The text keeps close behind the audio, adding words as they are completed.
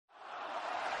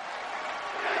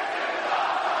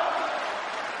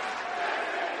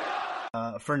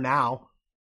for now.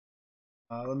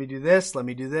 Let me do this. Let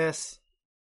me do this.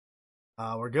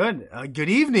 We're good. Good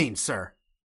evening, sir.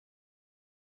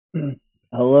 Hello,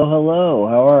 hello.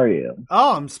 How are you?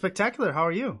 Oh, I'm spectacular. How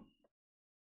are you?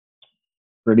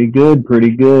 Pretty good,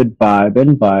 pretty good.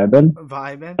 Vibing, vibing.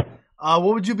 Vibing. What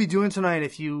would you be doing tonight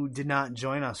if you did not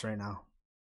join us right now?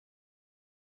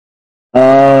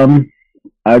 Um,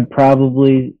 I'd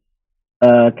probably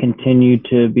continue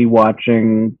to be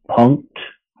watching Punked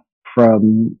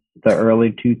from the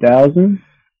early 2000s.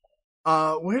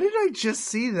 Where did I just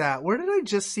see that? Where did I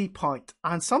just see Punked?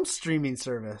 On some streaming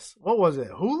service. What was it?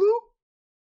 Hulu?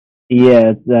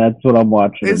 Yeah, that's what I'm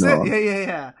watching it Is it? on. Yeah,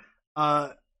 yeah, yeah.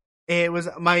 It was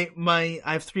my.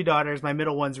 I have three daughters. My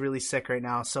middle one's really sick right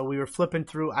now, so we were flipping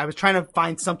through. I was trying to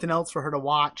find something else for her to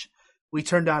watch. We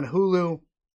turned on Hulu.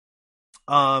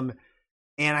 Um,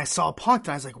 and I saw Punked, and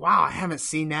I was like, "Wow, I haven't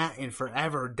seen that in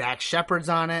forever." Dax Shepard's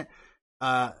on it.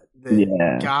 The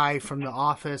Yeah, guy from The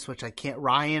Office, which I can't.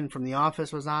 Ryan from The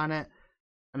Office was on it,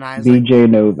 and I was like, BJ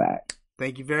Novak.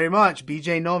 "Thank you very much,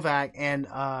 BJ Novak." And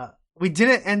we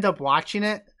didn't end up watching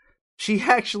it. She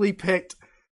actually picked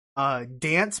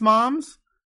Dance Moms,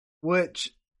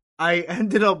 which I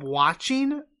ended up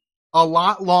watching a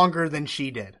lot longer than she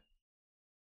did.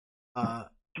 Uh,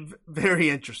 Very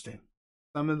interesting.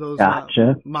 Some of those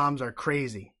Gotcha. moms are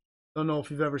crazy. Don't know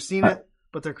if you've ever seen Uh, it,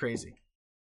 but they're crazy.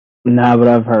 Nah, but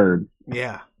I've heard.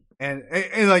 Yeah, and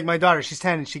like my daughter, she's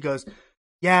 10, and she goes,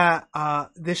 "Yeah,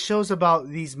 this show's about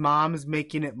these moms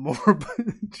making it more."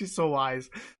 She's so wise,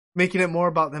 making it more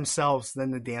about themselves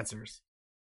than the dancers.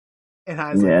 And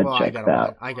I was like, Yeah, "Well, checks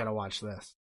out. I gotta watch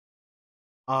this."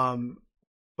 Um,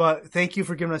 but thank you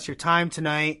for giving us your time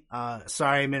tonight.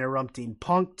 Sorry I'm interrupting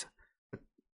Punked.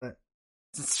 But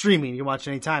it's streaming. You can watch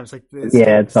it anytime. It's like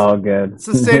Yeah, it's all good. it's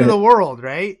the state of the world,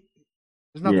 right?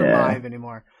 There's nothing Yeah. live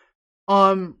anymore.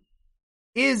 Um,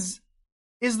 is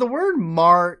the word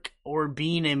mark or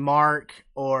being a mark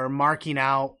or marking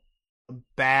out a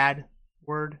bad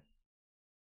word?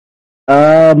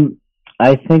 Um,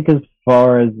 I think as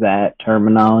far as that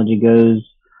terminology goes,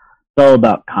 it's all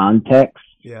about context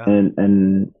Yeah.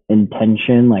 and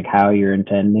intention, like how you're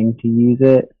intending to use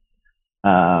it.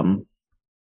 Um,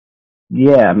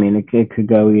 yeah, I mean, it could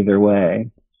go either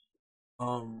way.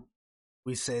 Um,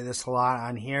 we say this a lot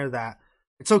on here that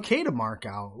it's okay to mark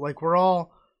out. Like we're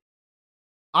all.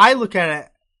 I look at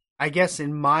it. I guess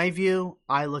in my view,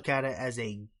 I look at it as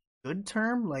a good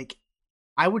term. Like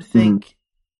I would Mhm. think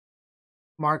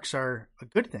marks are a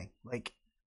good thing. Like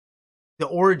the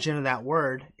origin of that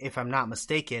word, if I'm not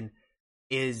mistaken,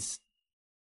 is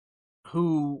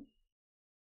who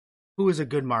is a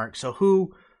good mark. So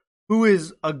who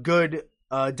is a good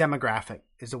demographic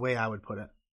is the way I would put it.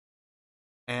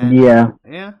 And Yeah,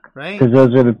 yeah, right. because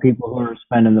those are the people who are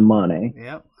spending the money.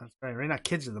 Yeah, that's right. Right now,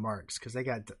 kids are the marks because they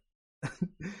got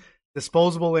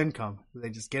disposable income. They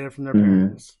just get it from their Hmm.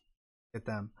 parents. Get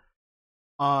them.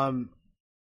 Um,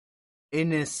 in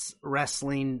this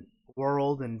wrestling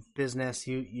world and business,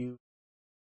 you've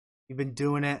been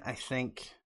doing it. I think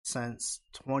since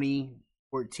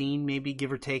 2014, maybe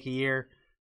give or take a year.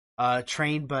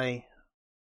 Trained by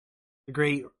the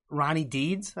great Ronnie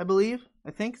Deeds, I believe. I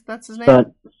think that's his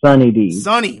name. Sunny D.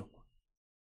 Sonny,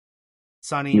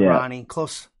 Sonny, Yeah. Ronnie,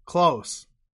 close, close.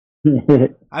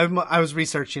 I was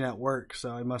researching at work,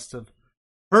 so I must have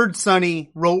heard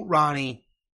Sonny, wrote Ronnie.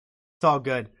 It's all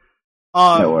good. No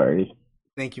Um, worries.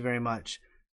 Thank you very much.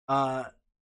 Uh,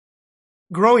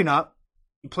 Growing up,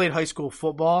 you played high school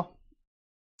football.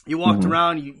 You walked Hmm.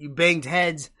 around. You banged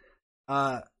heads.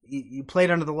 You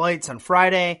played under the lights on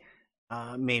Friday.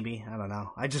 Maybe I don't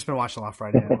know. I just been watching a lot of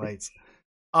Friday Night Lights.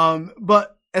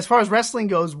 But as far as wrestling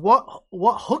goes, what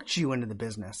hooked you into the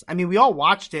business? I mean, we all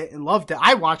watched it and loved it.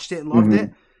 I watched it and loved it.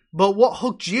 Hmm. But what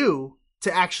hooked you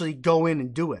to actually go in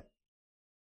and do it?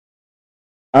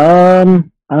 I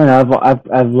don't know.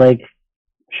 I've like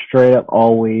straight up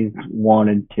always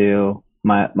wanted to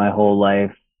my whole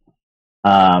life.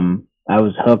 I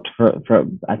was hooked for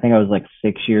I think I was like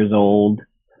 6 years old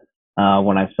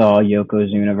when I saw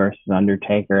Yokozuna versus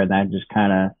Undertaker, and that just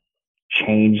kind of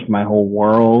changed my whole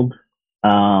world.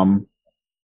 Um,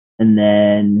 and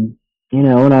then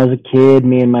when I was a kid,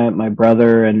 me and my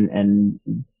brother and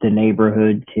the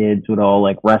neighborhood kids would all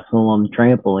like wrestle on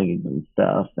trampolines and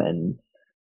stuff, and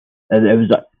it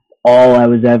was all I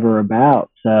was ever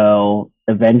about. So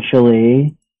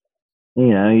eventually,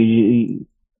 you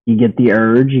get the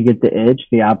urge, you get the itch,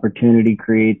 the opportunity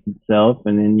creates itself,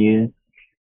 and then you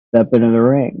step into the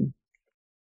ring.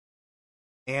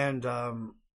 And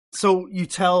so you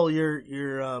tell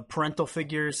your parental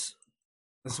figures,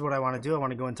 this is what I want to do. I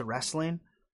want to go into wrestling.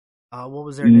 What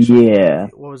was their initial? Yeah.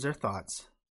 What was their thoughts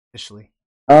initially?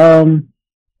 Um,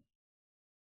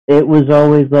 it was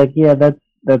always like, yeah, that's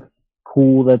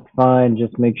cool, that's fine.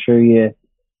 Just make sure you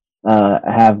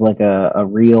have like a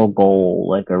real goal,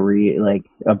 like like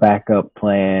a backup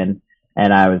plan.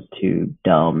 And I was too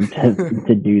dumb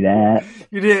to do that.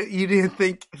 You didn't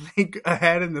think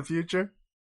ahead in the future?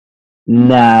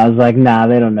 Nah, I was like, nah,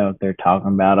 they don't know what they're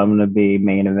talking about. I'm gonna be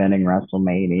main eventing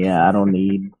WrestleMania. I don't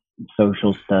need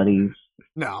social studies.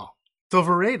 No, it's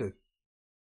overrated.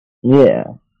 Yeah.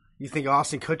 You think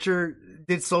Austin Kutcher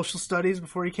did social studies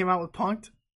before he came out with Punk'd?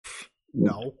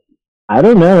 No. I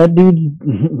don't know. That dude's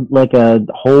like a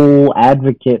whole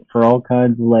advocate for all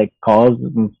kinds of like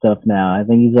causes and stuff now. I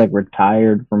think he's like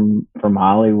retired from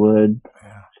Hollywood.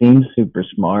 Yeah. Seems super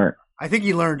smart. I think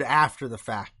he learned after the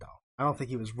fact, though. I don't think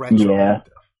he was Yeah.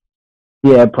 retroactive.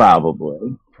 Yeah,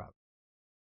 probably.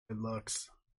 Good looks.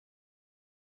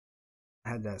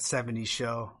 Had that 70s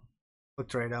show.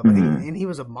 Looked right up. Mhm. And he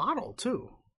was a model, too.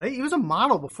 He was a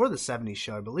model before the 70s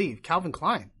show, I believe. Calvin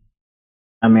Klein.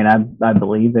 I mean, I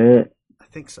believe it. I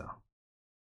think so.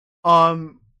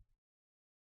 Got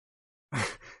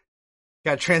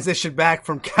transitioned back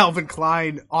from Calvin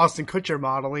Klein, Austin Kutcher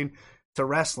modeling to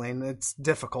wrestling. It's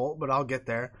difficult, but I'll get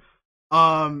there.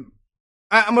 I'm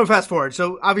going to fast forward.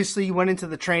 So obviously you went into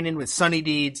the training with Sunny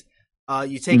Deeds.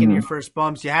 You taking your first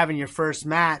bumps. You're having your first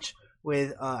match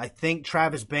with, I think,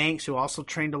 Travis Banks, who also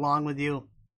trained along with you.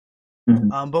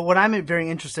 But what I'm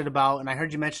very interested about, and I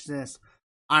heard you mention this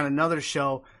on another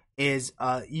show, is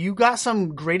you got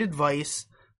some great advice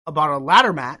about a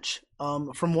ladder match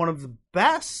from one of the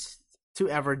best to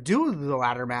ever do the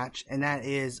ladder match, and that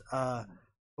is the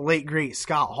late, great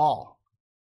Scott Hall.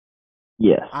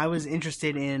 Yes. I was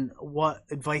interested in what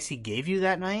advice he gave you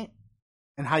that night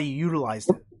and how you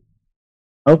utilized it.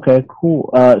 Okay,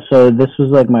 cool. So this was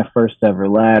like my first ever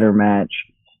ladder match,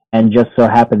 and just so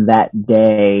happened that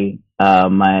day,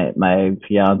 my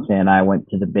fiance and I went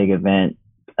to the big event.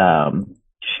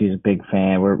 She's a big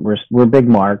fan. We're big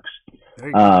marks.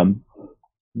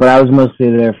 But I was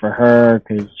mostly there for her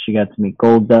because she got to meet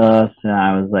Goldust, and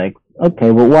I was like,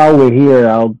 okay, well, while we're here,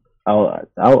 I'll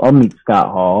meet Scott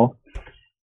Hall.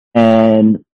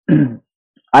 And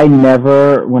I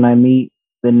never, when I meet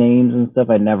the names and stuff,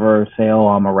 I never say, oh,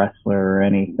 I'm a wrestler or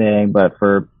anything. But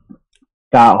for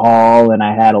Scott Hall, and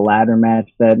I had a ladder match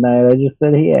that night, I just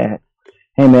said, yeah,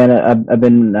 hey man, I've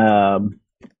been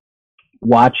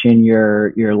watching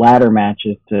your ladder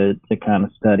matches to kind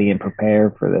of study and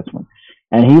prepare for this one.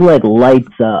 And he like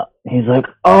lights up. He's like,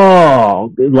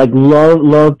 oh, like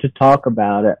love to talk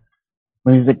about it.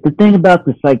 But he's like, the thing about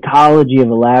the psychology of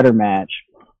a ladder match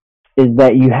is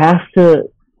that you have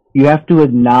to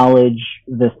acknowledge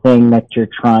the thing that you're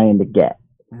trying to get.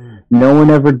 No one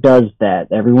ever does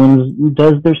that. Everyone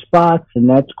does their spots, and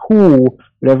that's cool.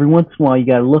 But every once in a while, you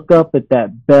got to look up at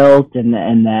that belt and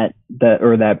that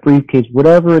or that briefcase,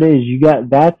 whatever it is.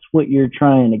 That's what you're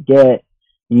trying to get.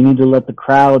 You need to let the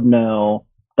crowd know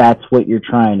that's what you're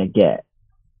trying to get.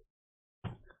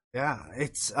 Yeah,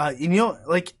 it's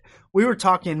like we were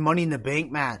talking Money in the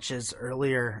Bank matches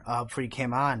earlier before you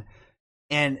came on,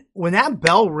 and when that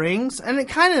bell rings, and it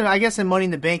kind of, I guess in Money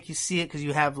in the Bank you see it because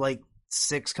you have like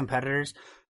 6 competitors,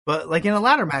 but like in a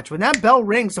ladder match, when that bell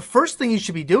rings, the first thing you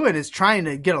should be doing is trying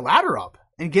to get a ladder up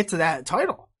and get to that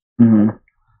title. Mm-hmm.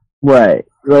 Right.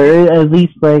 At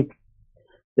least like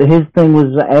his thing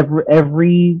was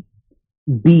every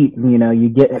beat, you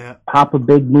get pop a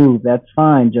big move. That's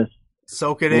fine. Just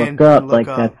soak it look in. Up. Look like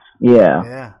up. That's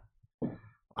yeah.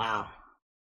 Wow.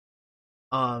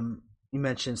 You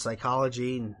mentioned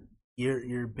psychology, and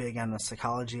you're big on the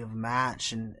psychology of a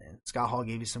match, and Scott Hall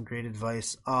gave you some great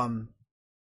advice.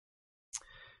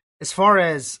 As far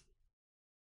as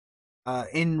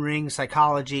in-ring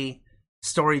psychology,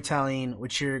 storytelling,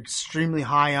 which you're extremely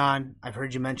high on, I've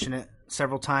heard you mention it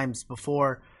several times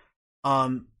before.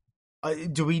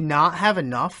 Do we not have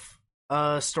enough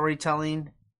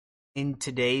storytelling in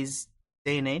today's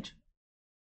day and age?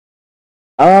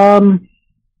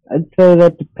 I'd say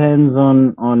that depends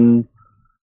on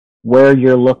where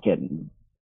you're looking.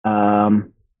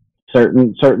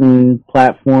 Certain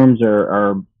platforms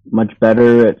are much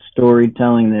better at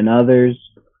storytelling than others.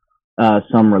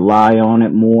 Some rely on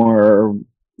it more, or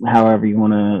however you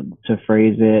want to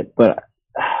phrase it. But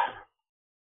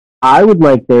I would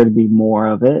like there to be more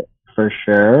of it for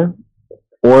sure.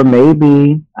 Or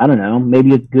maybe, I don't know,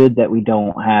 maybe it's good that we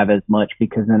don't have as much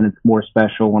because then it's more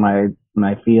special when I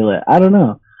feel it. I don't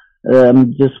know.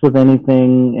 Just with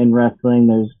anything in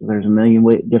wrestling, there's a million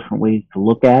different ways to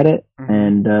look at it,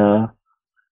 and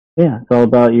it's all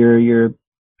about your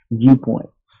viewpoint.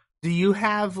 Do you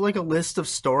have like a list of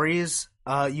stories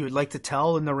you would like to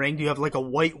tell in the ring? Do you have like a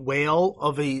white whale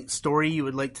of a story you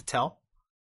would like to tell?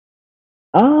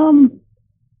 Um,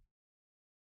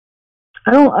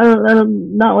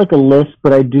 not like a list,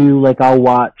 but I do like I'll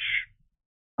watch.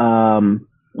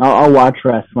 I'll watch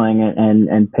wrestling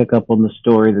and pick up on the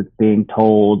story that's being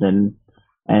told and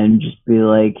just be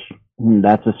like,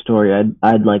 that's a story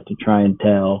I'd like to try and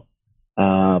tell.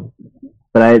 Uh,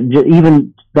 but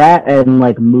even that and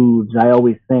like moves, I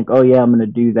always think, oh yeah, I'm gonna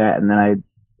do that, and then I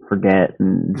forget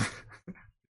and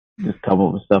just come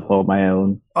up with stuff on my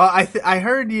own. I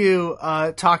heard you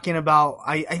talking about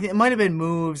I think it might have been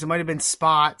moves, it might have been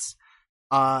spots.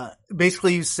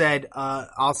 Basically, you said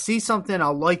I'll see something,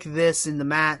 I'll like this in the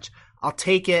match, I'll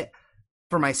take it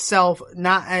for myself,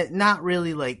 not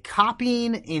really like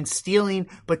copying and stealing,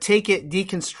 but take it,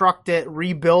 deconstruct it,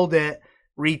 rebuild it,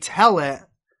 retell it.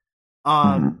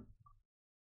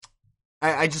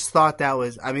 I just thought that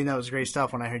was great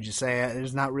stuff when I heard you say it.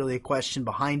 There's not really a question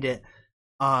behind it.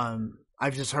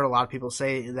 I've just heard a lot of people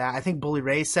say that. I think Bully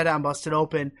Ray said it on Busted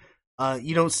Open.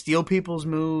 You don't steal people's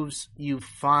moves. You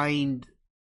find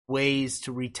ways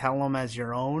to retell them as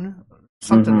your own.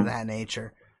 Something of that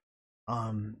nature.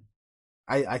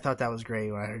 I thought that was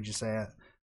great when I heard you say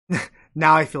it.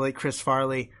 Now I feel like Chris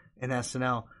Farley in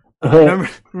SNL.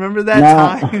 Remember that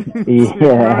time? Yeah.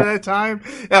 Remember that time?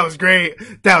 That was great.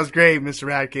 Mr.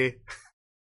 Radke.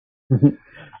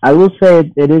 I will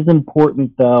say it is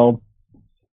important though.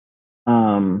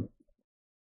 For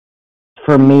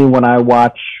me, when I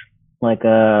watch like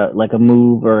a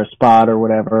move or a spot or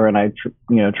whatever, and I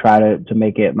try to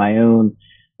make it my own,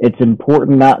 it's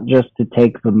important not just to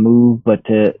take the move, but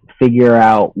to figure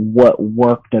out what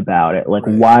worked about it. Like,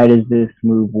 why does this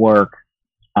move work?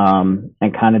 And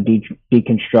kind of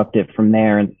deconstruct it from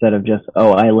there instead of just,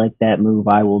 oh, I like that move,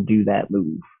 I will do that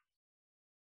move.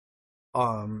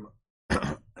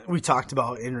 We talked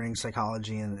about in-ring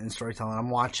psychology and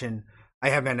storytelling. I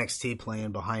have NXT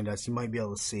playing behind us. You might be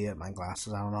able to see it. My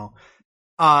glasses, I don't know.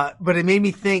 But it made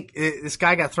me think, this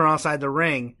guy got thrown outside the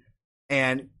ring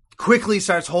and quickly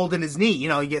starts holding his knee.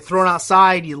 You get thrown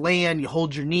outside, you land, you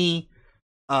hold your knee.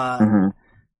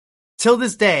 Till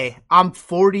this day, I'm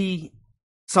 40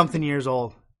 something years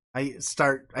old. I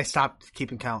stopped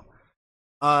keeping count.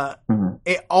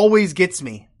 It always gets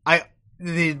me.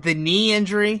 The knee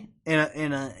injury in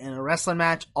a wrestling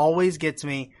match always gets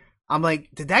me. I'm like,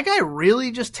 did that guy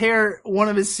really just tear one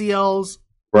of his CLs?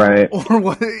 Right. Or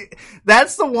what?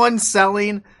 That's the one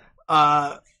selling.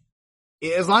 As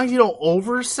long as you don't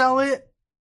oversell it,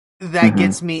 that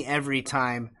gets me every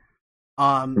time.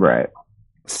 Right.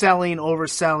 Selling,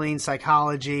 overselling,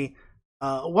 psychology.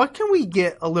 What can we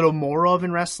get a little more of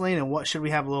in wrestling, and what should we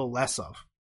have a little less of?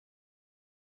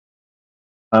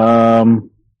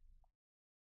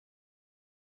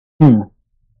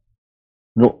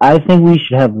 Well, I think we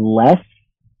should have less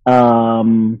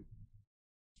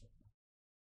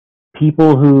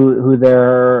people who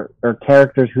their or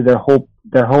characters who their whole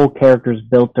character is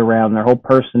built around, their whole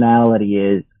personality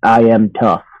is, I am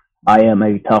tough. I am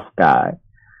a tough guy.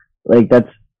 Like,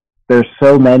 there's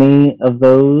so many of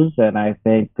those, and I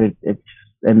think that it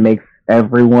makes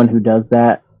everyone who does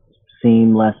that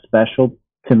seem less special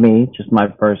to me, just my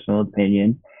personal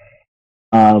opinion.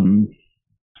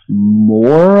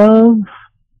 More of,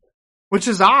 which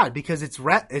is odd because it's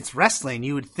wrestling.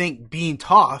 You would think being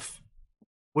tough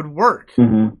would work,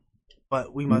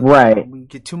 but we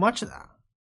get too much of that.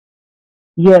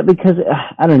 Yeah, because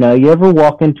I don't know. You ever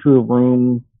walk into a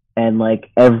room and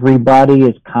like everybody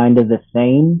is kind of the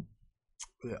same?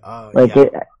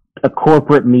 A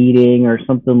corporate meeting or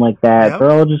something like that. Yep.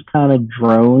 They're all just kind of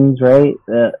drones, right?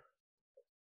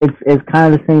 It's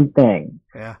kind of the same thing.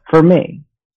 Yeah. For me.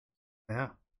 Yeah.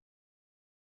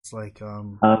 It's like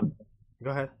go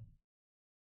ahead.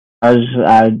 Here's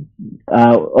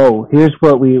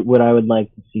what I would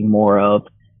like to see more of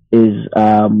is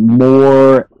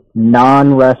more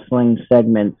non-wrestling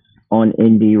segments on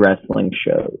indie wrestling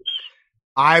shows.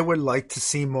 I would like to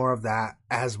see more of that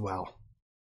as well.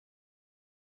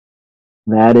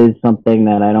 That is something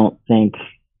that I don't think,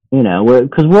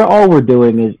 because we're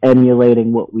doing is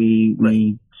emulating what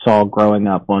we saw growing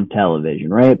up on television,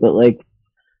 right? But like,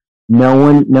 no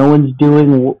one's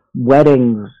doing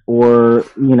weddings or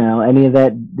any of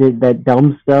that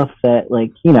dumb stuff that,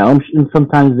 like, and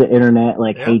sometimes the internet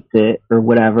hates it or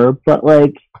whatever, but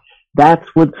like, that's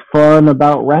what's fun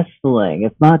about wrestling.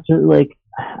 It's not just like,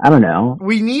 I don't know.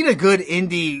 We need a good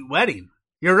indie wedding.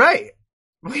 You're right.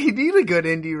 We need a good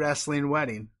indie wrestling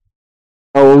wedding.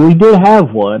 Oh, well, we did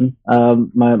have one.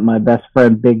 My best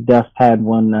friend Big Dust had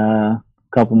one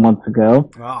couple months ago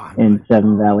Oh, in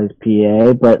Seven Valleys,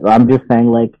 PA. But I'm just saying,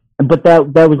 like, but that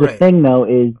was the right. thing, though,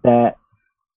 is that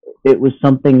it was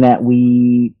something that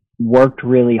we worked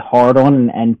really hard on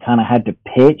and kind of had to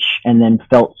pitch, and then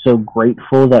felt so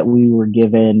grateful that we were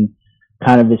given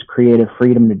kind of this creative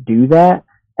freedom to do that.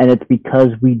 And it's because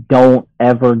we don't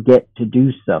ever get to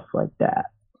do stuff like that.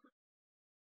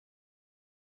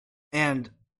 And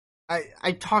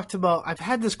I talked about, I've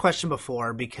had this question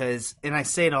before because, and I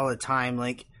say it all the time,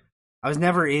 like, I was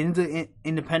never into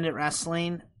independent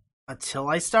wrestling until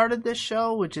I started this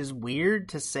show, which is weird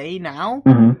to say now,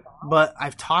 but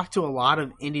I've talked to a lot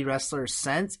of indie wrestlers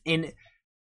since, and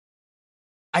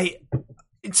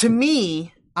to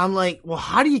me, I'm like, well,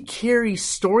 how do you carry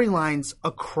storylines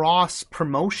across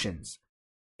promotions?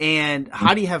 And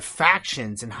how do you have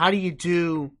factions? And how do you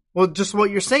do, well, just what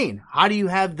you're saying, how do you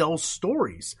have those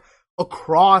stories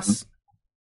across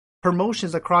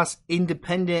promotions, across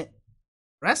independent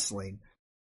wrestling?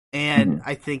 And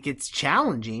I think it's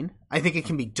challenging. I think it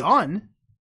can be done,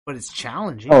 but it's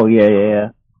challenging. Oh, yeah.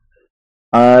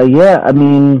 I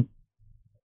mean,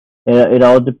 it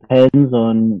all depends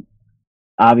on,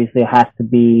 obviously it has to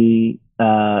be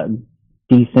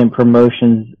decent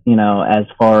promotions, you know, as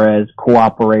far as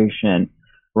cooperation,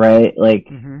 right? Like,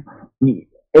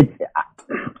 it's,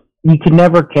 you can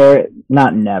never carry,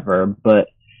 not never, but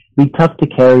it'd be tough to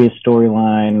carry a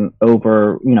storyline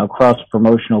over, you know, cross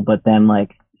promotional, but then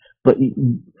like, but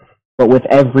with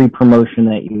every promotion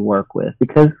that you work with,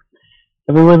 because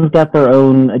everyone's got their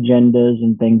own agendas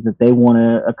and things that they want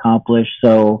to accomplish.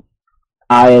 So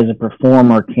I, as a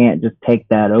performer, can't just take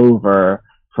that over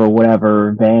for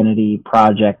whatever vanity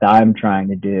project I'm trying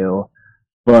to do.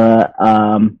 But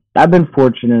I've been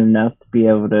fortunate enough to be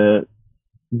able to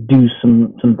do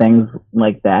some things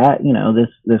like that. You know,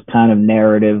 this kind of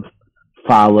narrative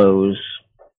follows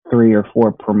 3 or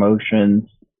 4 promotions,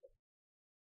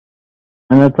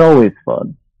 and it's always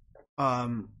fun.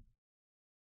 I'm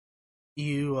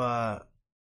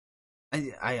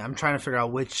trying to figure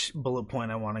out which bullet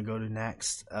point I want to go to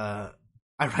next. I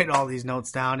write all these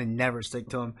notes down and never stick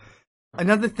to them.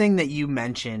 Another thing that you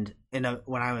mentioned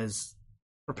when I was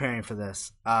preparing for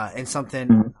this, and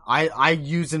something I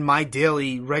use in my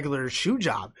daily regular shoe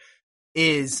job,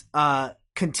 is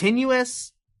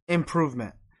continuous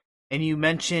improvement. And you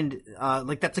mentioned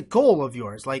like that's a goal of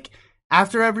yours. Like,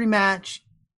 after every match,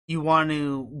 you want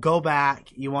to go back,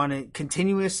 you want to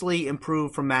continuously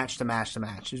improve from match to match to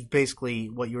match, is basically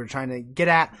what you were trying to get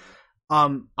at.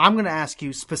 I'm going to ask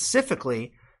you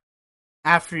specifically,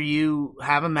 after you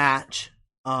have a match,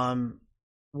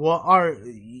 what are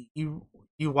you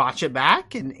watch it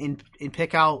back and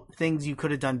pick out things you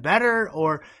could have done better,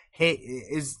 or hey,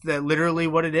 is that literally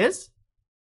what it is?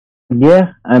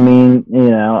 Yeah, I mean,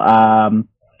 you know,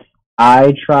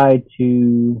 I try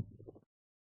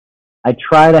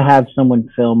to have someone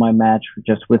film my match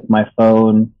just with my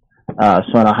phone, so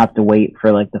I don't have to wait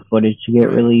for like the footage to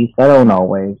get released. I don't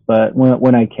always, but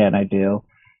when I can, I do.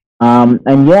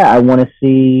 And yeah, I want to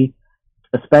see,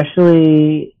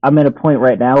 especially, I'm at a point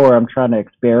right now where I'm trying to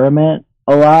experiment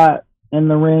a lot in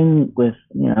the ring with,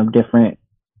 you know, different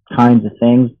kinds of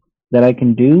things that I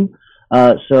can do.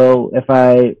 So if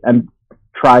I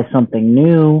try something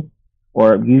new,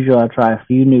 or usually I try a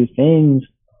few new things,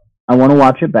 I want to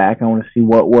watch it back. I want to see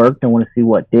what worked. I want to see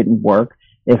what didn't work.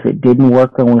 If it didn't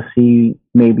work, I want to see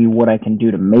maybe what I can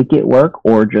do to make it work,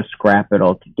 or just scrap it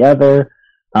altogether.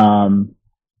 I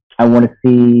want to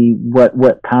see what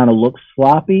kind of looks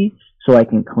sloppy, so I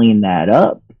can clean that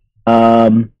up.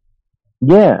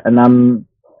 Yeah, and I'm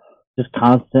just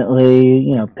constantly,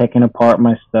 you know, picking apart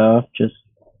my stuff, just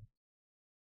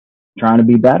trying to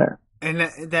be better. And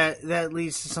that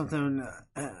leads to something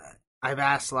I've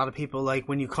asked a lot of people, like,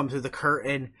 when you come through the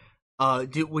curtain,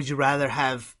 would you rather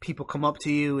have people come up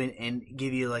to you and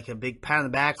give you like a big pat on the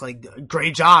back, like,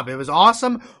 great job, it was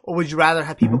awesome? Or would you rather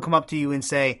have people come up to you and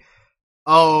say,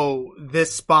 oh,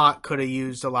 this spot could have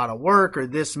used a lot of work, or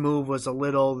this move was a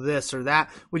little this or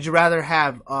that? Would you rather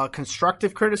have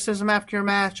constructive criticism after your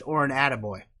match, or an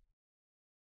attaboy?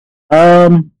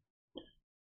 I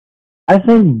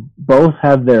think both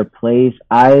have their place.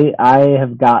 I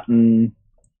have gotten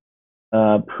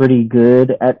pretty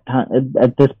good at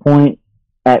this point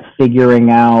at figuring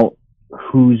out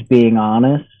who's being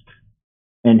honest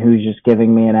and who's just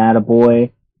giving me an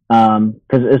attaboy.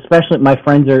 Because especially my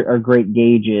friends are great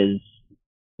gauges,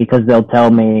 because they'll tell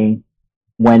me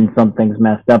when something's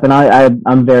messed up, and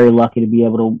I'm very lucky to be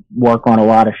able to work on a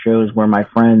lot of shows where my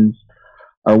friends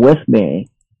are with me.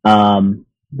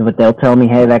 But they'll tell me,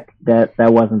 hey, that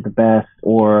wasn't the best,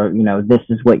 or, you know, this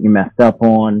is what you messed up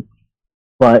on.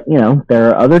 But, you know, there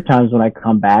are other times when I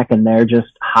come back and they're just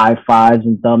high fives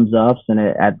and thumbs ups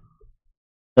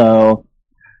so,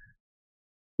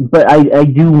 but I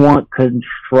do want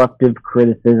constructive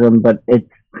criticism, but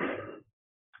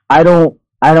I don't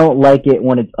like it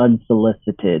when it's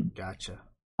unsolicited. Gotcha.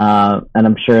 And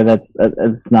I'm sure that's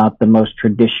not the most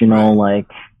traditional, like,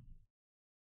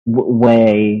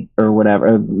 way or whatever.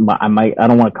 I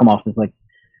don't want to come off as like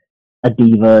a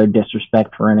diva or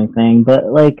disrespect for anything,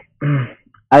 but like,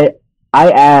 I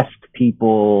asked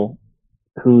people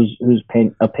whose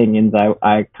opinions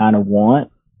I kind of want.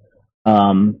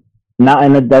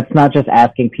 That's not just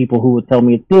asking people who would tell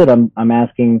me it's good. I'm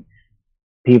asking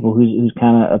people whose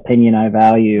kind of opinion I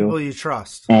value. People you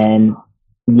trust. And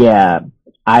yeah,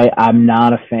 I'm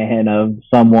not a fan of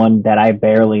someone that I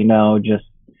barely know just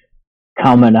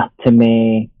coming up to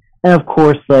me. And of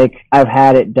course, like, I've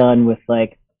had it done with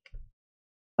like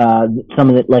some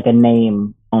of it, like a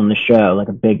name on the show, like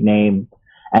a big name,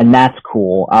 and that's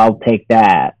cool. I'll take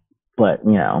that. But,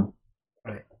 you know.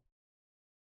 Right.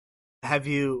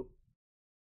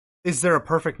 Is there a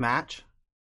perfect match?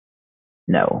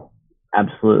 No,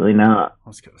 absolutely not. I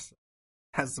was gonna say,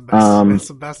 that's the best. That's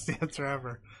the best answer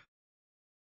ever.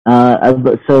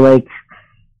 So like,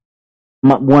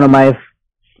 one of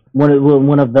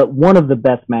the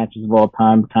best matches of all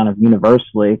time, kind of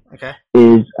universally,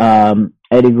 is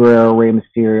Eddie Guerrero, Rey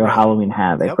Mysterio, Halloween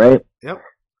Havoc, right? Yep.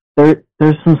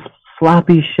 There's some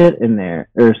sloppy shit in there.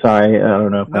 Or sorry, I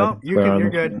don't know if you're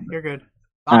good. You're good.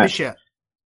 Sloppy shit.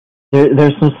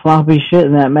 There's some sloppy shit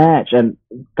in that match, and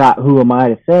God, who am I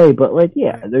to say? But like,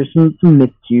 yeah, there's some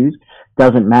miscues.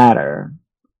 Doesn't matter.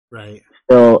 Right.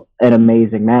 Still an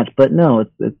amazing match, but no,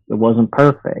 it wasn't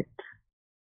perfect.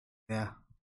 Yeah.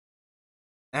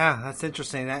 Yeah, that's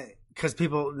interesting. Because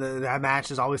that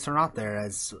match is always thrown out there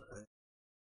as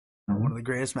one of the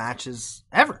greatest matches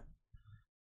ever.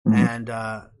 Mm-hmm. And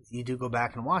you do go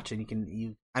back and watch it.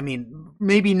 I mean,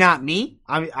 maybe not me.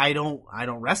 I don't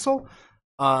wrestle.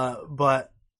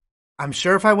 But I'm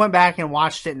sure if I went back and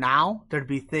watched it now, there'd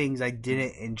be things I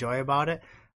didn't enjoy about it.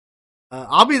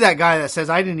 I'll be that guy that says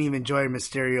I didn't even enjoy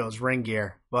Mysterio's ring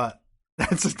gear, but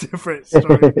that's a different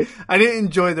story. I didn't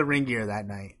enjoy the ring gear that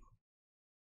night.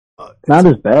 Not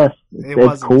his best.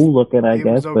 It's cool looking, I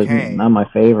guess, okay. But not my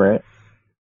favorite.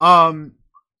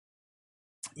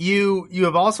 You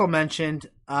have also mentioned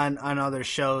on other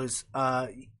shows,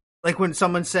 like when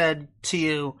someone said to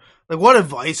you, like, what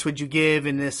advice would you give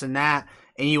in this and that?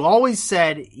 And you always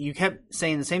said, you kept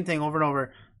saying the same thing over and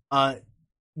over.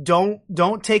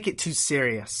 Don't take it too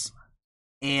serious.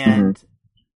 And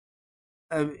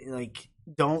like,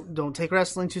 don't take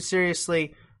wrestling too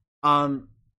seriously.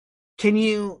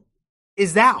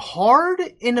 Is that hard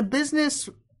in a business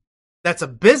that's a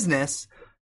business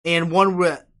and one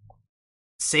where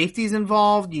safety's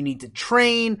involved? You need to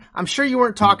train. I'm sure you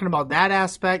weren't talking about that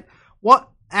aspect. What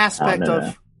aspect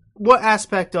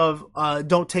of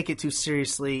don't take it too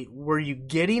seriously were you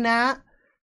getting at?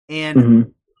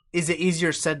 And is it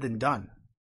easier said than done?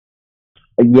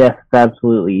 Yes, it's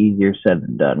absolutely easier said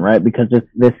than done, right? Because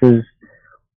this is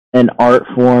an art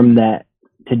form that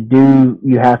to do,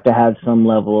 you have to have some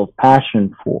level of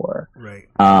passion for. Right.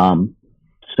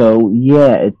 So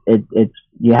yeah, it's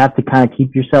you have to kind of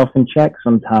keep yourself in check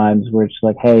sometimes, where it's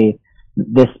like, hey,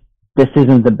 this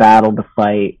isn't the battle to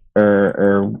fight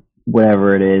or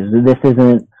whatever it is. This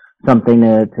isn't something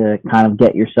to kind of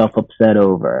get yourself upset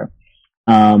over.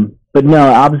 But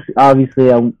no,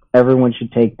 obviously, everyone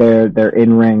should take their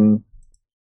in-ring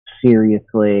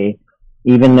seriously,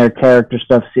 even their character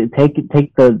stuff. Take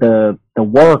the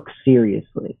work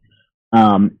seriously.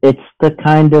 It's the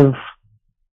kind of,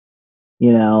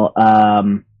 you know,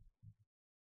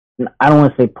 I don't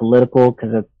want to say political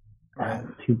because it's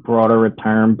too broad a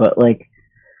term, but like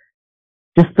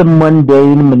just the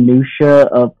mundane minutia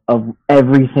of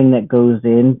everything that goes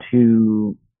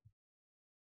into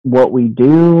what we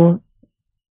do.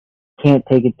 Can't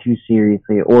take it too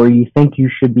seriously, or you think you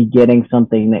should be getting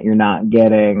something that you're not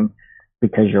getting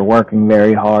because you're working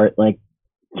very hard. Like,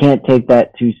 can't take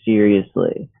that too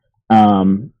seriously.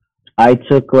 I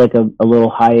took like a little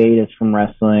hiatus from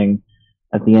wrestling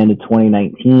at the end of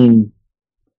 2019,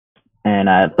 and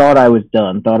I thought I was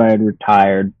done, thought I had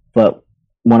retired. But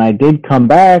when I did come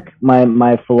back,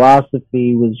 my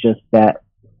philosophy was just that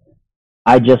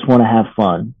I just want to have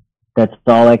fun. That's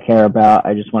all I care about.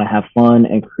 I just want to have fun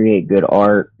and create good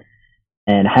art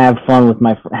and have fun with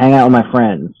hang out with my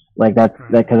friends. Like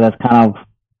because that's kind of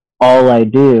all I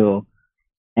do.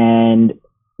 And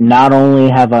not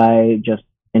only have I just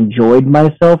enjoyed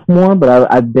myself more, but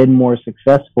I've been more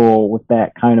successful with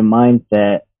that kind of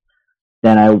mindset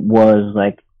than I was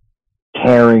like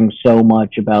caring so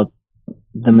much about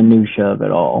the minutia of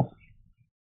it all.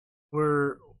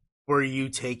 Were you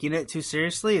taking it too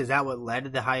seriously? Is that what led to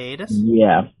the hiatus?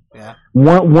 Yeah. Yeah.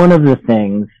 One of the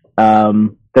things,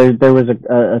 there was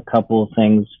a couple of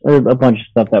things, or a bunch of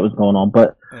stuff that was going on,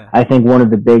 but Yeah. I think one of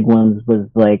the big ones was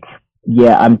like,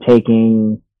 yeah, I'm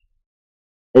taking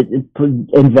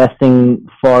investing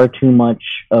far too much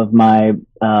of my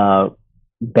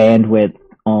bandwidth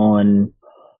on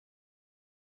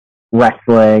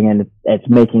wrestling, and it's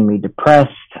making me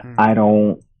depressed.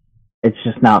 It's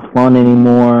just not fun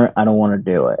anymore. I don't want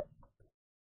to do it.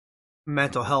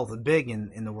 Mental health is big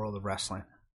in the world of wrestling.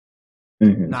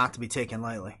 Mm-hmm. Not to be taken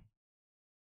lightly.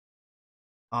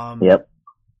 Yep.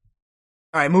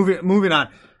 All right, moving on.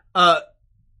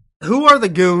 Who are the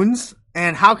Goons,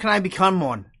 and how can I become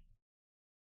one?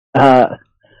 So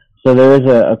there is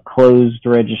a closed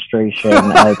registration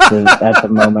at the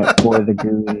moment for the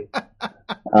Goons.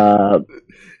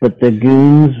 But the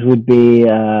Goons would be,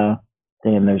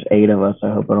 damn, there's 8 of us.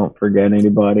 I hope I don't forget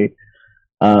anybody.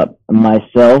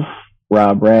 Myself,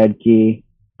 Rob Radke,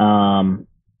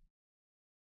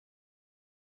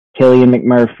 Killian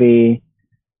McMurphy,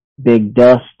 Big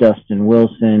Dust, Dustin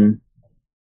Wilson,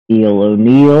 Eel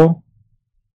O'Neill,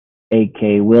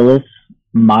 A.K. Willis,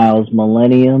 Miles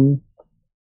Millennium,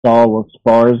 Saul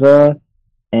Esparza,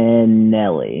 and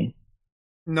Nelly.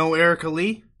 No Erica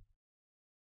Lee?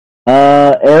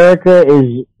 Erica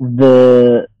is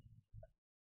the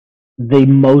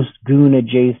most goon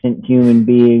adjacent human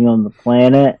being on the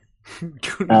planet.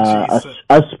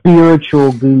 A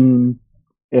spiritual goon,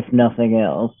 if nothing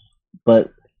else.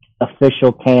 But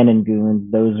official canon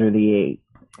goons, those are the 8.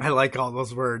 I like all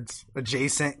those words.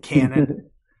 Adjacent,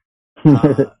 canon.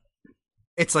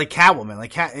 It's like Catwoman.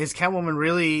 Like, is Catwoman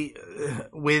really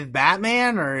with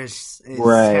Batman, or is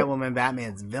right. Catwoman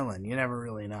Batman's villain? You never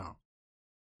really know.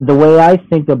 The way I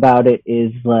think about it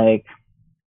is like,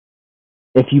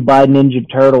 if you buy Ninja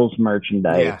Turtles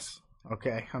merchandise, yes,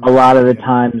 okay, a lot of the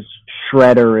times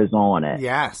Shredder is on it.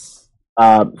 Yes.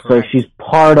 So she's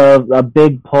a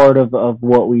big part of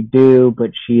what we do,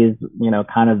 but she is,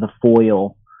 kind of the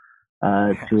foil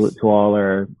to all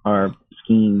our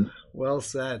schemes. Well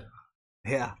said.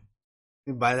 Yeah.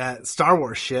 You buy that Star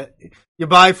Wars shit. You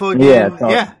buy fucking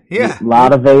yeah. A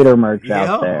lot of Vader merch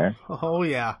out there. Oh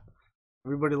yeah.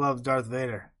 Everybody loves Darth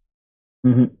Vader.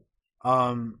 Mm-hmm.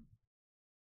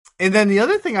 And then the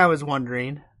other thing I was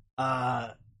wondering,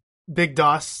 Big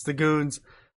Doss, the Goons,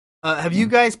 have you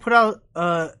guys put out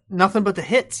nothing but the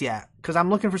hits yet? Because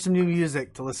I'm looking for some new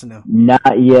music to listen to.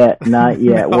 Not yet. No.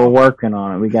 We're working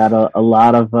on it. We got a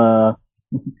lot of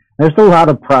there's a lot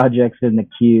of projects in the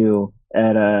queue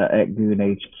at Goon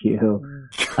HQ.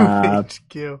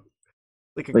 HQ.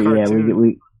 Like a cartoon. Yeah,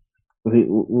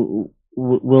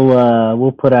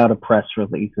 we'll put out a press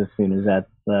release as soon as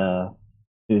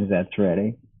that's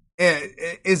ready.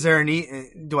 Is there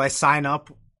do I sign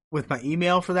up with my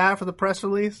email for the press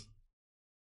release?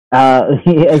 As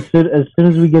soon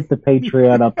as we get the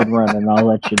Patreon up and running, I'll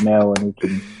let you know, and we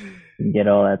can get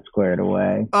all that squared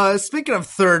away. Speaking of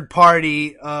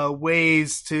third-party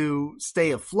ways to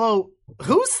stay afloat,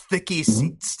 who's Thicky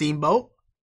Steamboat?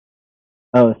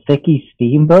 Oh, Thicky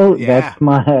Steamboat? Yeah. That's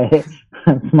my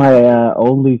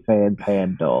OnlyFans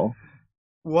handle.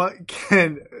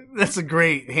 That's a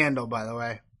great handle, by the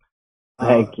way.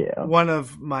 Thank you. One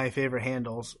of my favorite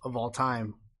handles of all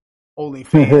time.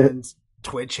 OnlyFans,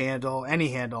 Twitch handle, any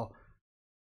handle.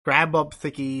 Grab up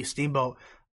Thicky Steamboat.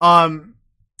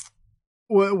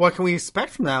 What can we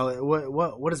expect from that?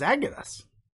 What does that get us?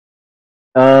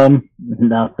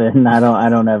 Nothing. I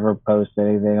don't ever post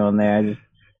anything on there. I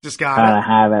just got kind of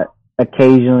have it.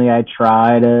 Occasionally, I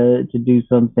try to do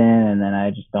something, and then I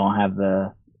just don't have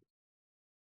the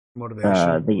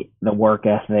motivation, the work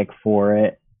ethic for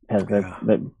it. Because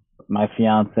my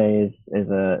fiance is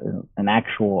an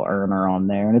actual earner on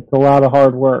there, and it's a lot of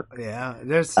hard work. Yeah,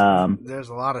 there's a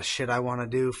lot of shit I want to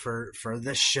do for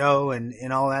this show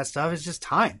and all that stuff. It's just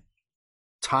time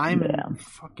and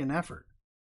fucking effort.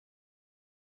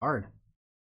 Hard.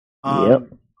 Yep.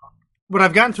 But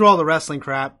I've gotten through all the wrestling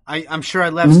crap. I'm sure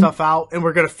I left stuff out, and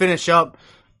we're gonna finish up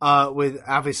with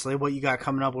obviously what you got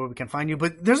coming up, where we can find you.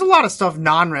 But there's a lot of stuff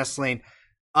non-wrestling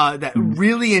that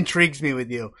really intrigues me with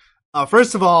you.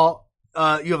 First of all,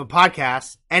 you have a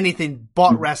podcast, Anything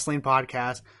But Wrestling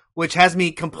podcast, which has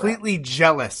me completely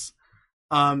jealous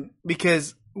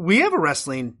because we have a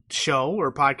wrestling show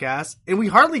or podcast, and we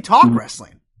hardly talk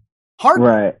wrestling. Hardly.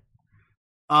 Right.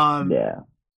 Yeah.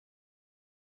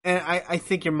 And I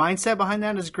think your mindset behind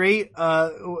that is great.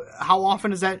 How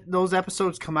often does those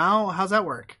episodes come out? How's that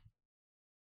work?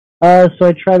 So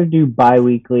I try to do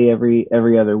bi-weekly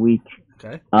every other week.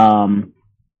 Okay.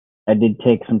 I did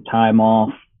take some time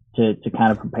off to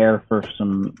kind of prepare for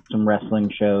some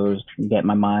wrestling shows and get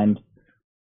my mind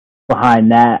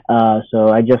behind that. So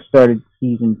I just started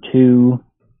season 2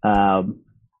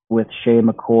 with Shay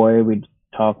McCoy. We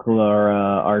talk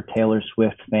our Taylor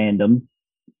Swift fandom.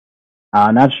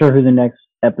 Not sure who the next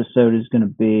episode is going to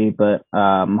be, but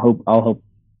hoping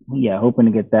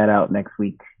to get that out next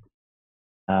week.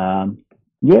 Yeah.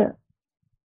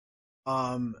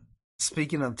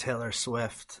 Speaking of Taylor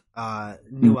Swift,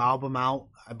 new album out.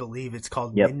 I believe it's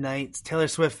called Midnight. Taylor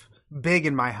Swift, big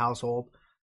in my household.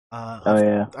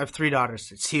 I have 3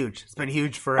 daughters. It's huge. It's been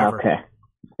huge forever. Okay.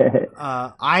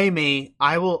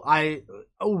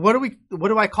 What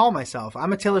do I call myself?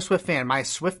 I'm a Taylor Swift fan. Am I a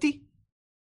Swiftie?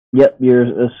 Yep,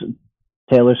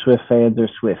 Taylor Swift fans are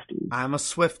Swifties. I'm a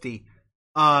Swiftie.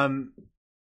 I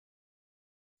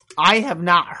have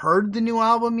not heard the new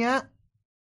album yet.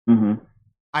 Mm-hmm.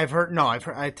 I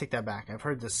take that back. I've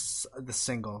heard the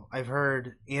single. I've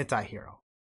heard Anti-Hero.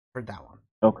 Heard that one.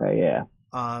 Okay, yeah.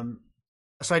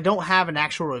 So I don't have an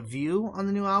actual review on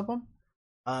the new album.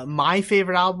 My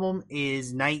favorite album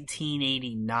is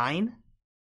 1989.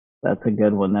 That's a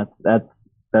good one. That's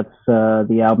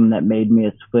the album that made me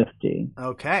a Swiftie.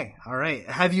 Okay, all right.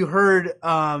 Have you heard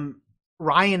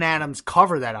Ryan Adams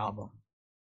cover that album?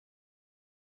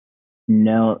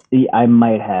 No, I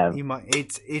might have. You might.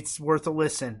 It's worth a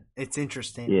listen. It's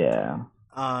interesting. Yeah.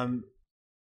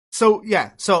 So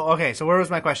where was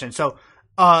my question? So,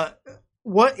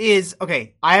 what is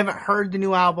okay? I haven't heard the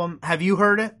new album. Have you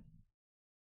heard it?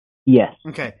 Yes.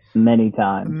 Okay. Many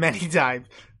times.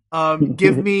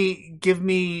 Give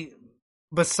me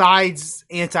besides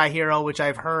Anti-Hero, which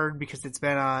I've heard because it's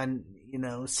been on,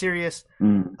 Sirius.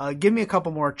 Give me a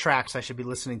couple more tracks I should be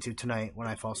listening to tonight when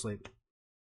I fall asleep.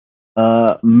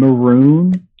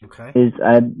 Maroon. Okay. Is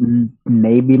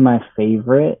maybe my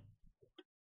favorite.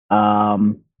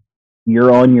 You're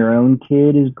on Your Own,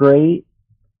 Kid is great.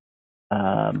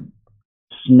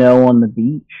 Snow on the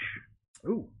Beach.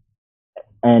 Ooh.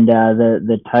 And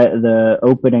the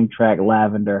opening track,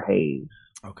 Lavender Haze.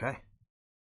 Okay.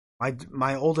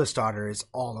 My oldest daughter is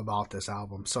all about this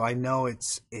album, so I know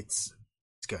it's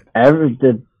good.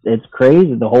 It's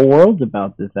crazy. The whole world's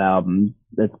about this album.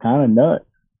 It's kind of nuts.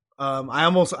 I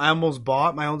almost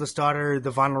bought my oldest daughter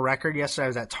the vinyl record yesterday. I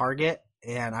was at Target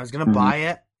and I was gonna buy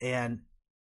it, and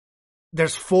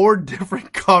there's 4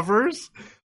 different covers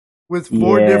with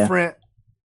 4 different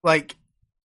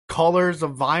colors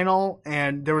of vinyl,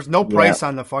 and there was no price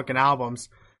on the fucking albums.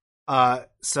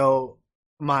 So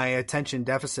my attention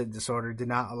deficit disorder did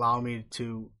not allow me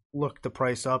to look the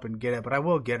price up and get it, but I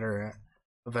will get her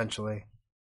eventually.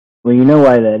 Well, you know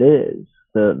why that is.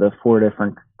 The 4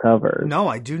 different covers. No,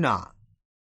 I do not.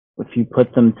 If you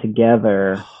put them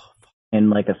together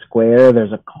in a square,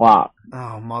 there's a clock.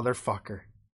 Oh, motherfucker.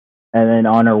 And then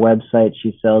on her website,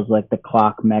 she sells the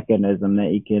clock mechanism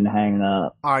that you can hang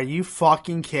up. Are you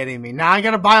fucking kidding me? Now I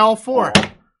gotta buy all 4.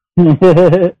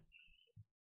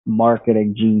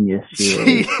 Marketing genius.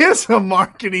 She is a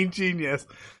marketing genius.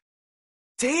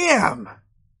 Damn.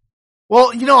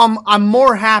 Well, I'm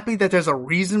more happy that there's a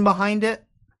reason behind it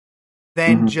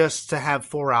than just to have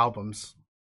 4 albums.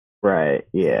 Right,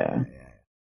 yeah.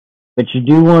 But you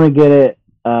do want to get it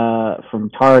from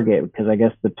Target, because I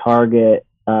guess the Target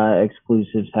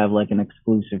exclusives have an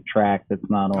exclusive track that's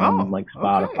not on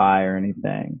Spotify or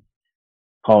anything,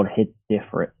 called Hits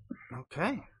Different.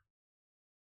 Okay.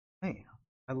 Hey,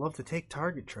 I love to take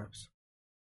Target trips.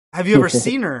 Have you ever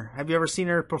seen her? Have you ever seen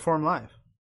her perform live?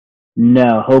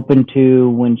 No, hoping to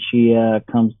when she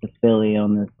comes to Philly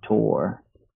on this tour.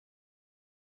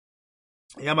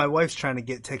 Yeah, my wife's trying to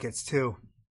get tickets too,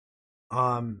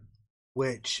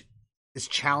 which is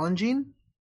challenging.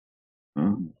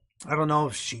 I don't know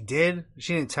if she did.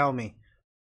 She didn't tell me.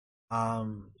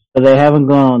 So they haven't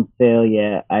gone on sale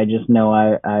yet. I just know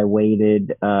I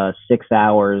waited 6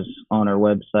 hours on her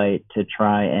website to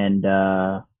try and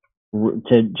to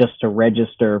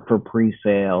register for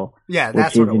pre-sale. Yeah,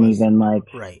 that's what it was. Even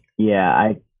right. Yeah,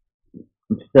 I'm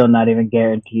still not even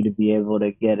guaranteed to be able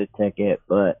to get a ticket,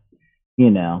 but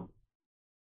All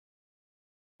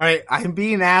right, I'm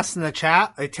being asked in the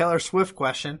chat a Taylor Swift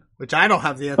question, which I don't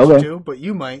have the answer to, but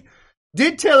you might.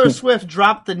 Did Taylor Swift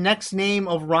drop the next name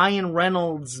of Ryan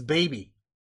Reynolds' baby?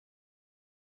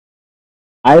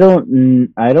 I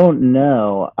don't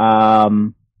know.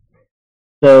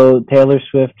 So Taylor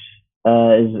Swift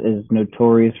is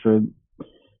notorious for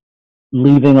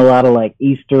leaving a lot of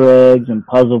Easter eggs and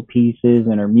puzzle pieces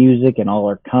in her music and all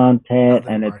her content,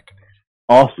 and it's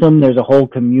awesome. There's a whole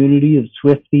community of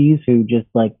Swifties who just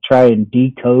like try and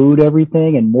decode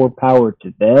everything, and more power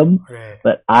to them. Right.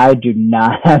 But I do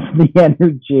not have the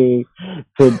energy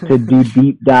to do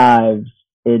deep dives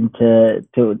into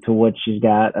what she's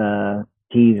got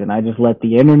teasing. I just let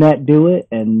the internet do it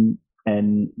and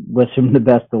wish him the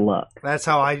best of luck. That's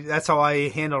how I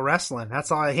handle wrestling. That's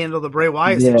how I handle the Bray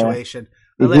Wyatt Yeah. situation.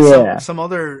 I let some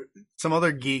other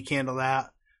geek handle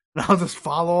that, and I'll just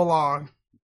follow along.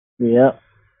 Yep.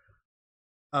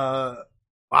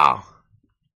 Wow.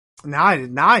 Now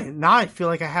I feel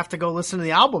like I have to go listen to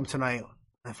the album tonight.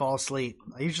 I fall asleep.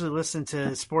 I usually listen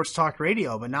to sports talk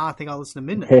radio, but now I think I'll listen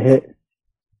to Midnight.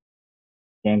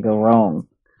 Can't go wrong.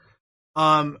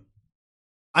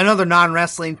 Another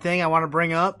non-wrestling thing I want to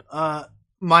bring up.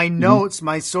 My notes,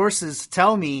 my sources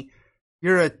tell me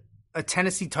you're a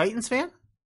Tennessee Titans fan?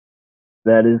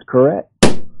 That is correct.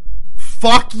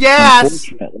 Fuck yes!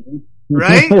 Unfortunately.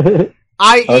 Right?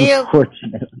 I am.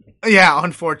 Unfortunately. Yeah,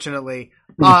 unfortunately.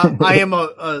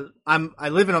 I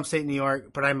live in upstate New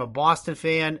York, but I'm a Boston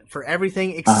fan for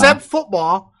everything except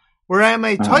football, where I am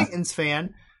a Titans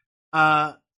fan.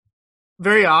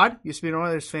 Very odd. Used to be an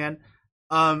Oilers fan.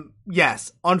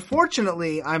 Yes,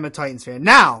 unfortunately, I'm a Titans fan.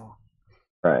 Now,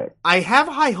 right. I have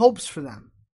high hopes for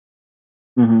them.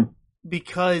 Mm-hmm.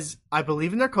 Because I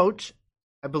believe in their coach,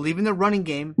 I believe in their running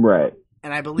game, right,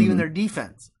 and I believe in their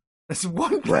defense. That's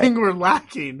one thing we're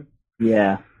lacking.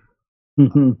 Yeah.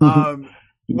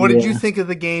 What did you think of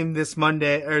the game this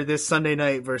Sunday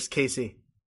night versus KC?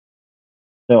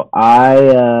 So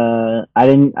I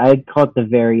caught the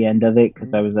very end of it because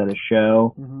I was at a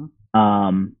show.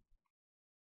 Mm-hmm.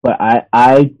 But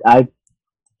I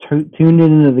tuned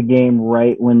into the game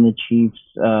right when the Chiefs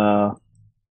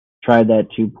tried that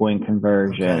 2-point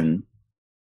conversion. Okay.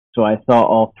 So I saw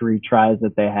all 3 tries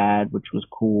that they had, which was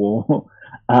cool.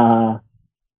 But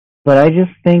I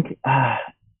just think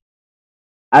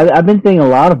I've been thinking a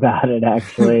lot about it,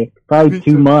 actually. Probably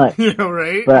too much. Yeah,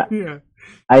 right? But yeah.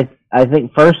 I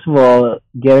think, first of all,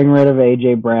 getting rid of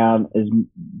A.J. Brown is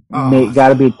got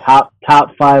to be top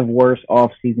 5 worst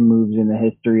off-season moves in the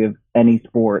history of any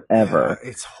sport ever. Yeah,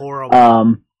 it's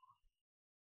horrible.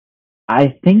 I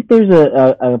think there's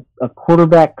a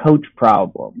quarterback coach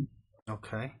problem.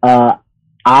 Okay.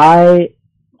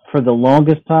 For the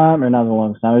longest time, or not the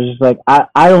longest time, I was just like,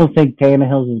 I don't think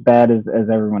Tannehill's as bad as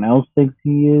everyone else thinks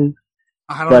he is.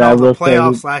 I don't know. The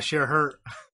playoffs last year hurt.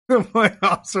 The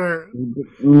playoffs hurt.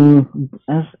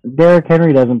 Derrick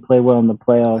Henry doesn't play well in the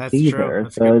playoffs either,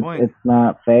 so it's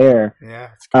not fair. Yeah.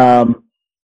 It's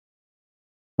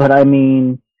but I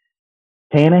mean,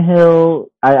 Tannehill.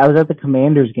 I was at the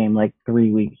Commanders game like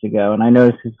 3 weeks ago, and I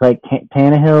noticed it's like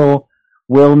Tannehill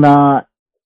will not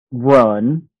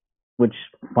run, which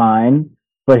fine,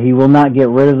 but he will not get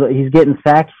rid of it. He's getting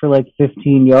sacked for like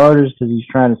 15 yarders because he's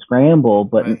trying to scramble,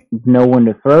 but no one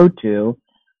to throw to.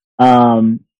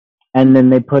 And then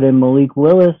they put in Malik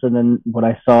Willis, and then what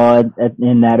I saw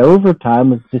in that overtime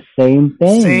was the same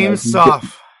thing. Same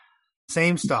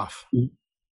stuff.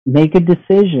 Make a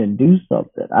decision. Do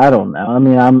something. I don't know. I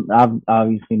mean, I'm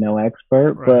obviously no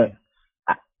expert, but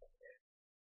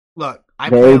look,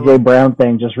 the AJ Brown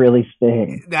thing just really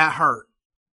stings. That hurt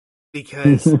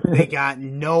because they got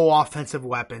no offensive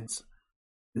weapons.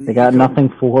 They got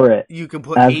nothing for it. You can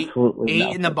put Absolutely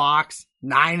eight in the box,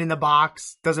 9 in the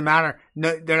box. Doesn't matter.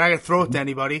 No, they're not going to throw it to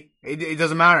anybody. It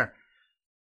doesn't matter.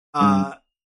 I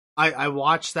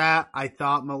watched that. I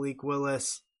thought Malik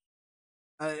Willis.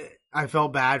 I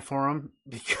felt bad for him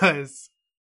because.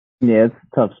 Yeah, it's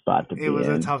a tough spot to be in. It was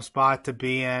a tough spot to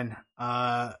be in.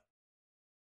 I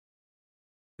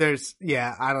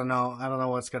don't know. I don't know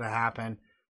what's going to happen.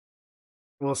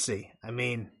 We'll see. I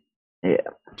mean,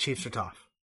 Chiefs are tough.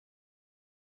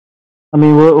 I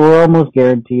mean, we're almost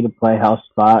guaranteed a playoff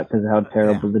spot because of how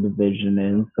terrible the division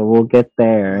is. So we'll get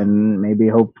there and maybe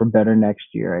hope for better next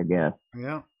year, I guess.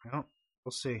 Yeah.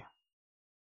 We'll see.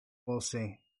 We'll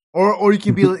see. Or you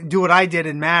can do what I did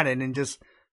in Madden and just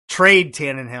trade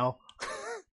Tannehill,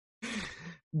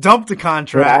 dump the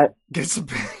contract, get some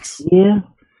picks. Yeah,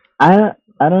 I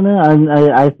don't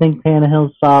know. I think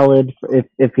Tannehill's solid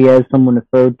if he has someone to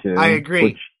throw to. I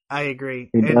agree.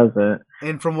 He doesn't.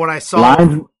 And from what I saw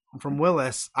from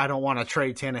Willis, I don't want to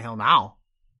trade Tannehill now.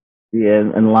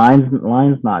 Yeah, and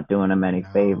Line's not doing him any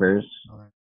favors.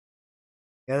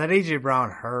 Yeah, that AJ Brown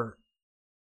hurt.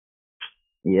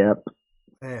 Yep.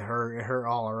 It hurt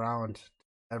all around,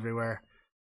 everywhere.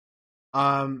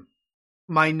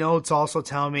 My notes also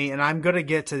tell me, and I'm gonna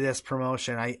get to this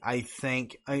promotion. I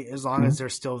think as long as they're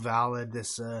still valid,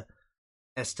 this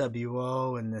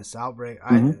SWO and this outbreak.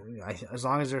 Mm-hmm. As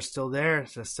long as they're still there,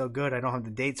 it's still good. I don't have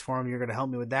the dates for them. You're going to help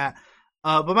me with that.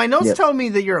 But my notes Yep. tell me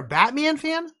that you're a Batman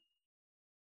fan.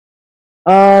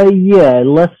 Yeah,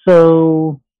 less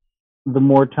so the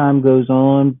more time goes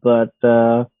on, but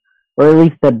or at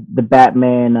least the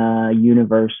Batman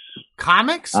universe.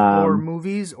 Comics or Um,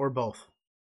 movies or both?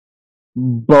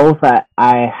 both.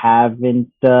 I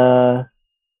haven't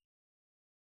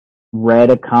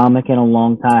read a comic in a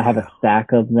long time. I have Yeah. a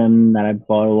stack of them that I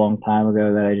bought a long time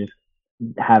ago that I just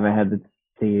haven't had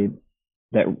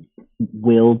that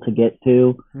will to get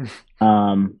to.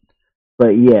 Um, but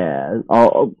yeah,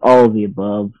 all of the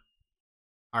above.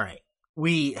 All right.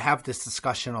 We have this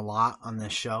discussion a lot on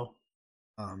this show.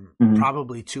 Mm-hmm.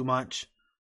 Probably too much.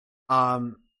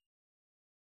 Um,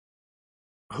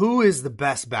 who is the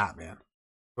best Batman?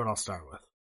 What I'll start with.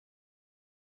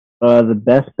 The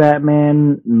best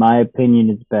Batman, in my opinion,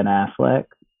 is Ben Affleck.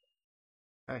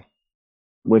 Okay.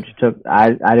 Which I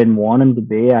didn't want him to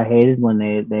be. I hated when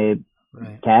they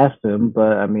Right. cast him,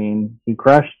 but I mean he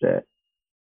crushed it.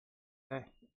 Okay.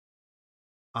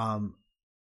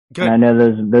 Good. And I know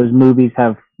those movies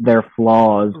have their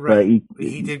flaws, Right. but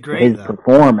He did great his though.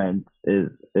 performance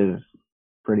is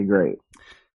pretty great.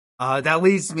 That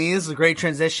leads me. This is a great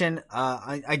transition.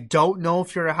 I don't know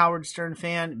if you're a Howard Stern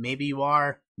fan. Maybe you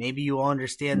are. Maybe you will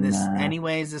understand this Nah.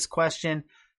 anyways. This question.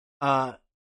 I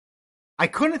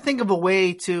couldn't think of a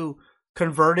way to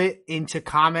convert it into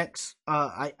comics.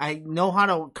 I know how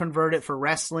to convert it for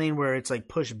wrestling, where it's like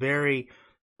push Barry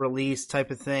release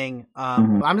type of thing.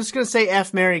 But I'm just gonna say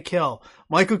F, Marry, Kill.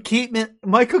 Michael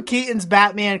Keaton's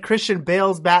Batman, Christian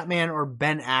Bale's Batman, or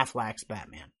Ben Affleck's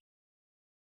Batman.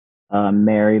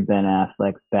 Marry Ben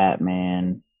Affleck's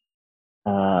Batman.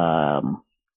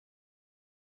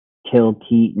 Kill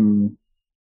Keaton.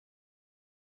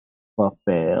 Fuck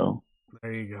Bale.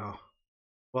 There you go.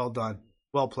 Well done.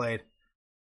 Well played.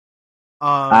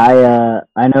 I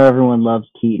know everyone loves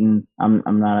Keaton. I'm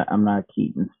not a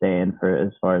Keaton stan for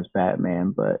as far as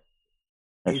Batman, but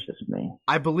that's just me.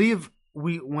 I believe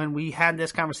when we had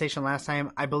this conversation last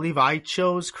time, I believe I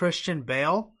chose Christian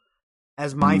Bale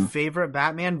as my favorite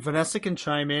Batman. Vanessa can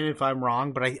chime in if I'm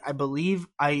wrong, but I believe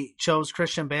I chose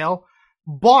Christian Bale.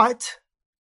 But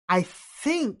I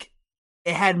think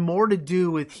it had more to do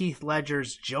with Heath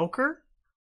Ledger's Joker.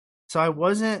 So I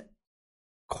wasn't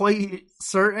quite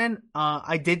certain.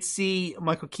 I did see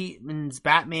Michael Keaton's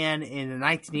Batman in the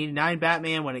 1989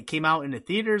 Batman when it came out in the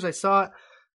theaters. I saw it,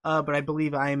 but I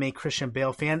believe I am a Christian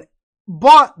Bale fan.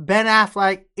 But Ben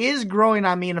Affleck is growing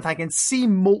on me, and if I can see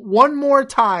one more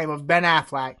time of Ben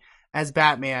Affleck as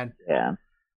Batman, yeah,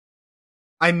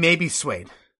 I may be swayed.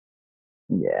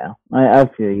 Yeah, I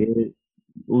feel you.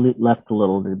 Left a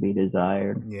little to be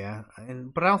desired. Yeah,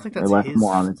 but I don't think that's left his,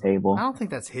 more on the table. I don't think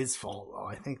that's his fault, though.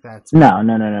 I think that's no,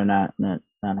 not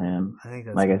him. I think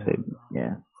that's like I said,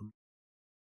 yeah.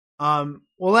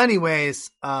 Well, anyways,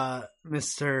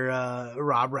 Mr.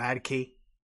 Rob Radke.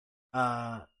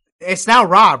 It's now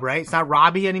Rob, right? It's not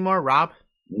Robbie anymore. Rob.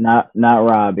 Not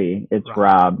Robbie. It's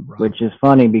Rob, which is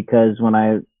funny because when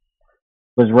I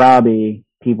was Robbie,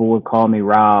 people would call me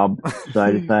Rob, so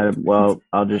I decided, well,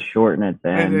 I'll just shorten it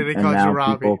then. And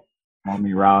now people call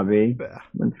me Robbie.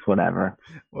 It's whatever.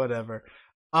 Whatever.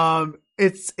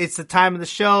 It's the time of the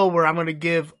show where I'm gonna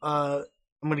give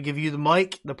you the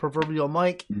mic, the proverbial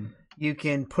mic. Mm-hmm. You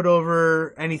can put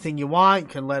over anything you want. You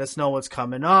can let us know what's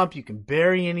coming up. You can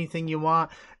bury anything you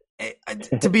want.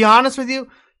 To be honest with you,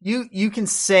 you can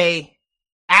say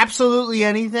absolutely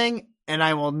anything, and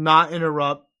I will not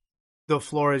interrupt. The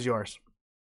floor is yours.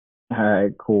 All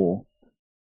right, cool.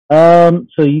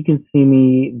 So you can see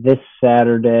me this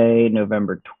Saturday,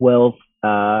 November 12th,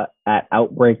 at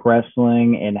Outbreak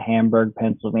Wrestling in Hamburg,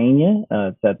 Pennsylvania.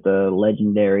 It's at the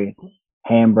legendary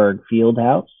Hamburg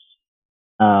Fieldhouse.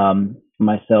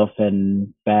 Myself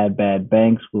and Bad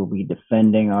Banks will be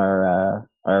defending our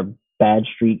Bad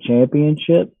Street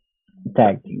Championship,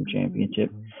 Tag Team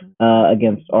Championship,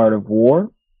 against Art of War.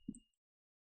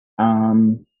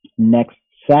 Next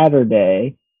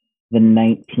Saturday, the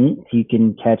 19th, you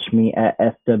can catch me at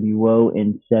SWO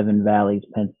in Seven Valleys,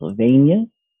 Pennsylvania.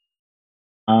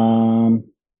 I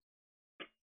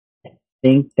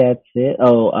think that's it.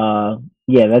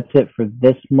 Yeah, that's it for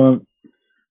this month.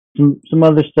 Some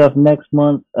other stuff next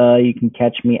month. You can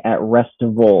catch me at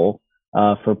Restival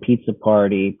for Pizza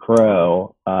Party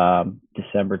Pro,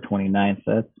 December 29th.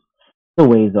 That's a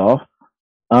ways off.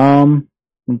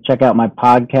 Check out my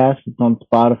podcast. It's on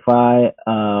Spotify,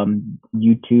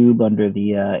 YouTube under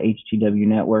the HTW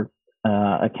Network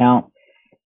account.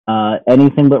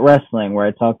 Anything but wrestling, where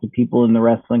I talk to people in the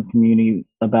wrestling community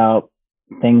about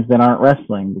things that aren't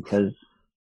wrestling because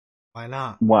why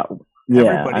not? what?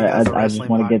 Yeah, Everybody has a I just wrestling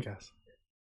want to podcast.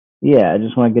 I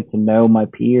just want to get to know my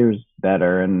peers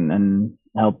better and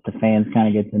help the fans kind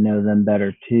of get to know them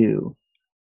better too.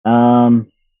 But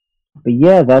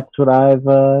yeah, that's what I've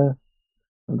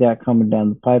got coming down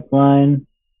the pipeline.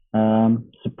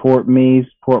 Support me,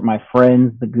 support my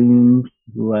friends, the Goons,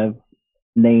 who I've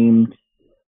named.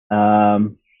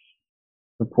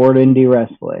 Support indie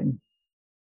wrestling.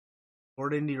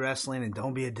 Support indie wrestling and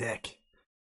don't be a dick.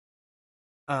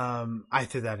 I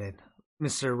threw that in.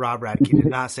 Mr. Rob Radke did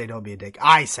not say don't be a dick.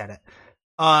 I said it.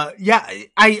 Yeah,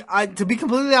 I to be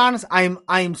completely honest,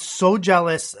 I'm so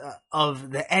jealous of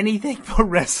the Anything But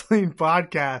Wrestling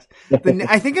podcast.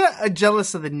 I think I'm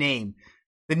jealous of the name.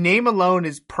 The name alone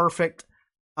is perfect.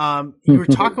 You were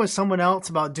talking with someone else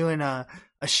about doing a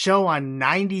show on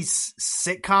 90s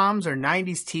sitcoms or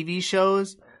 90s TV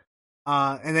shows.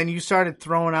 And then you started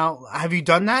throwing out, have you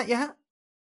done that yet?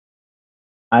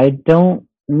 I don't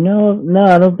No,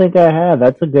 I don't think I have.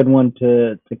 That's a good one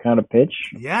to kind of pitch.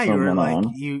 Yeah, you were like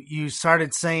you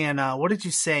started saying what did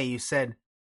you say? You said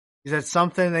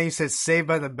something, then you said Saved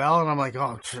by the Bell, and I'm like,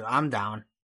 oh, I'm down.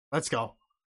 Let's go.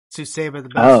 To Saved by the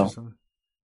Bell or something.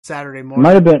 Saturday morning.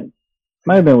 Might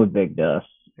have been with Big Dust.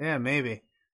 Yeah, maybe.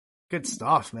 Good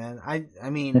stuff, man. I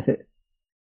mean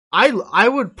I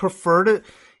would prefer to.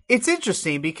 It's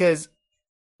interesting because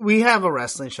we have a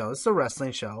wrestling show. It's a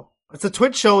wrestling show. It's a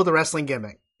Twitch show with a wrestling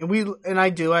gimmick. And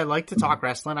I like to talk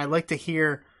wrestling. I like to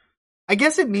hear, I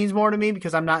guess it means more to me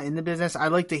because I'm not in the business. I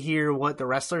like to hear what the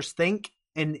wrestlers think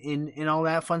and all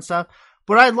that fun stuff.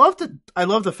 But I love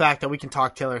the fact that we can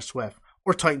talk Taylor Swift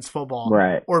or Titans football,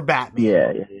 right? Or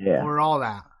Batman, yeah, or all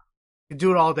that. You can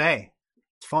do it all day.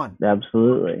 It's fun.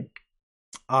 Absolutely.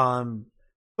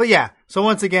 But yeah. So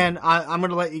once again, I'm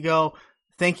going to let you go.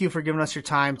 Thank you for giving us your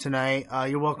time tonight.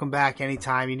 You're welcome back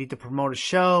anytime you need to promote a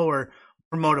show or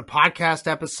promote a podcast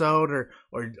episode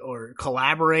or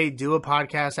collaborate, do a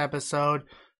podcast episode.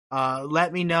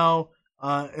 Let me know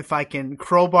if I can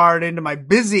crowbar it into my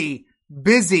busy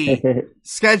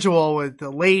schedule with the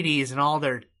ladies and all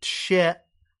their shit.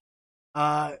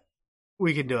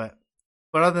 We can do it.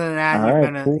 But other than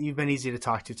that, you've been easy to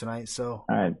talk to tonight. So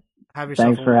all right. Have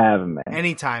yourself Thanks for having me.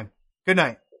 Anytime. Good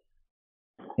night.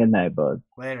 Good night, bud.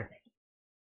 Later.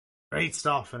 Great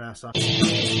stuff, Vanessa.